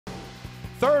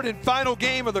third and final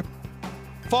game of the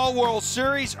Fall World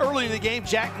Series. Early in the game,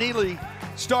 Jack Neely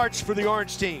starts for the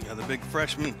Orange team. Yeah, the big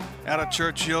freshman out of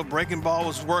Churchill. Breaking ball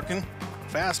was working.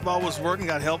 Fastball was working.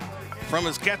 Got help from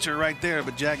his catcher right there,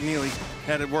 but Jack Neely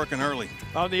had it working early.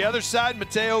 On the other side,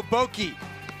 Matteo Bocchi,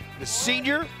 the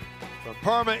senior from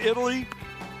Parma, Italy,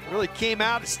 really came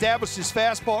out, established his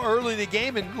fastball early in the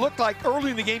game, and looked like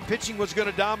early in the game pitching was going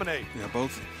to dominate. Yeah,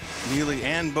 both Neely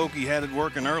and Bocchi had it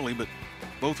working early, but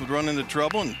both would run into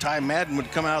trouble, and Ty Madden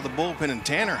would come out of the bullpen, and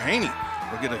Tanner Haney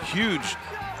would get a huge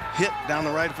hit down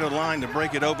the right field line to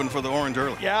break it open for the Orange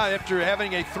early. Yeah, after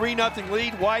having a 3-0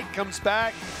 lead, White comes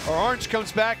back, or Orange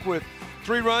comes back with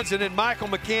 3 runs, and then Michael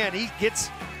McCann, he gets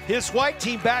his White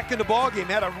team back in the ballgame.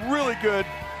 Had a really good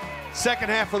second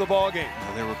half of the ballgame.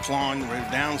 They were clawing, they were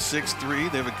down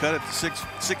 6-3. They would cut it to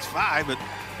 6-5, but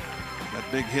that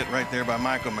big hit right there by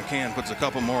Michael McCann puts a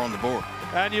couple more on the board.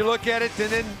 And you look at it, and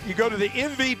then you go to the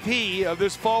MVP of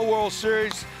this Fall World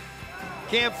Series.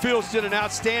 Cam Fields did an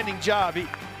outstanding job.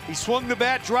 He swung the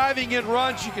bat, driving in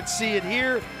runs. You can see it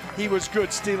here. He was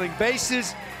good stealing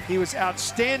bases. He was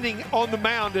outstanding on the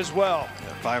mound as well.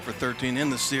 Yeah, 5 for 13 in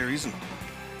the series and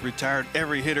retired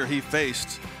every hitter he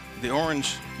faced. The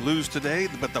Orange lose today,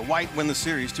 but the White win the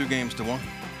series 2-1.